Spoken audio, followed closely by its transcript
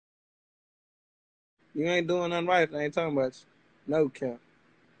You ain't doing nothing right. I ain't talking about you. No cap.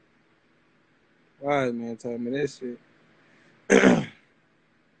 Why man telling me this shit?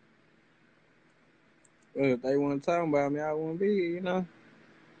 Well, if they want to talk about me, I won't be here, you know?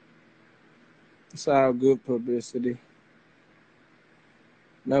 It's all good publicity.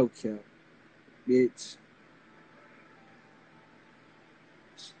 No cap, bitch.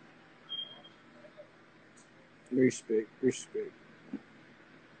 Respect, respect.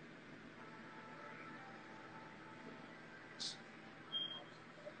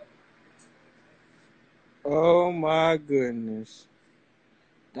 Oh my goodness.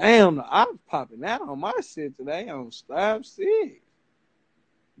 Damn, the ops popping out on my shit today on Stop Sick.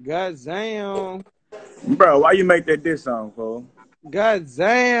 Goddamn. Bro, why you make that diss song, fool?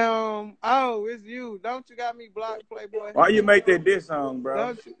 Goddamn. Oh, it's you. Don't you got me blocked, Playboy? Why you make that diss song,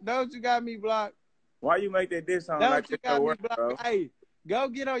 bro? Don't you got me blocked? Why you make that diss song like Don't you that's your got me work, blocked? bro? Hey, go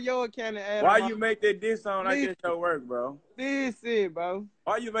get on your account and add Why on my you make that diss song like listen, that's your work, bro? listen, bro.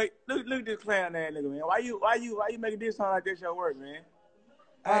 Why you make look at this clown ass nigga, man? Why you make this song like that's your work, man?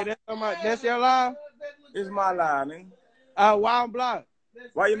 Hey, that's your live? This is my lie, nigga. Why I'm blocked?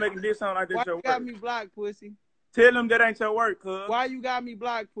 Why you making this song like Why that's your you got work? me blocked, pussy? Tell them that ain't your work, cuz. Why you got me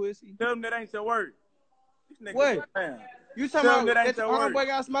blocked, pussy? Tell them that ain't your work. This nigga What? clown. You talking Tell them about that ain't that your your work. homeboy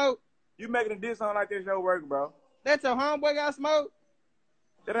got smoked? You making a diss song like that's your work, bro. That your homeboy got smoked?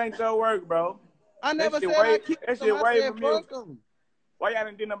 That ain't your work, bro. I That never shit said I way killed that him. shit I way said from you. fuck him. Why y'all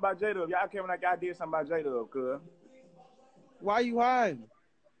didn't do nothing about J-Dub? Y'all came like y'all did something about J-Dub, cuz. Why you hiding?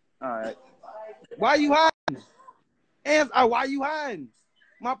 Alright. Why you hiding? Why you hiding?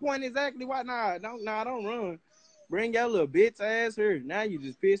 My point exactly why don't run. Bring your little bitch ass here. Now you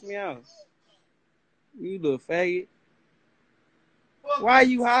just piss me off. You little faggot. Why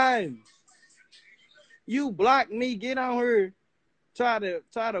you hiding? You blocked me, get on her, try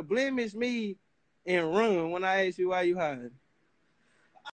to blemish me and run when I ask you why you hiding.